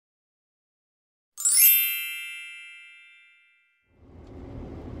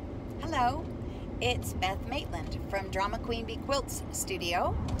Hello, it's Beth Maitland from Drama Queen Bee Quilts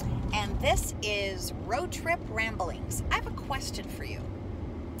Studio, and this is Road Trip Ramblings. I have a question for you.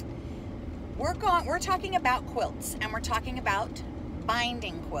 We're talking about quilts, and we're talking about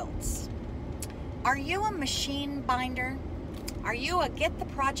binding quilts. Are you a machine binder? Are you a get the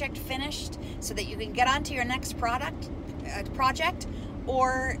project finished so that you can get onto your next project,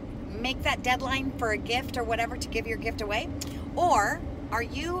 or make that deadline for a gift or whatever to give your gift away? Or are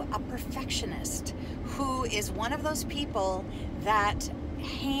you a perfectionist who is one of those people that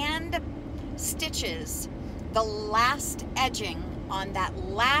hand stitches the last edging on that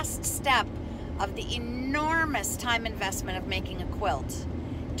last step of the enormous time investment of making a quilt?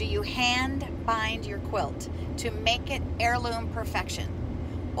 Do you hand bind your quilt to make it heirloom perfection?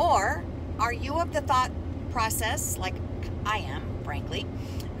 Or are you of the thought process, like I am, frankly,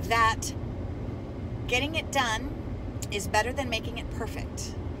 that getting it done is better than making it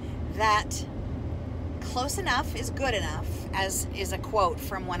perfect? That close enough is good enough, as is a quote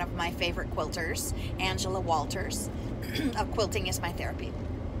from one of my favorite quilters, Angela Walters, of Quilting is My Therapy.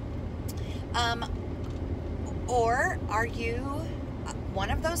 Or are you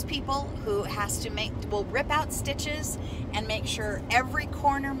one of those people who will rip out stitches and make sure every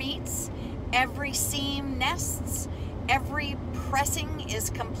corner meets, every seam nests, every pressing is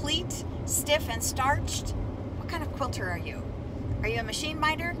complete, stiff and starched? What kind of quilter are you? Are you a machine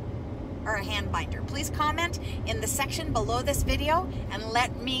binder or a hand binder? Please comment in the section below this video and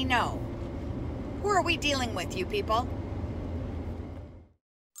let me know. Who are we dealing with, you people?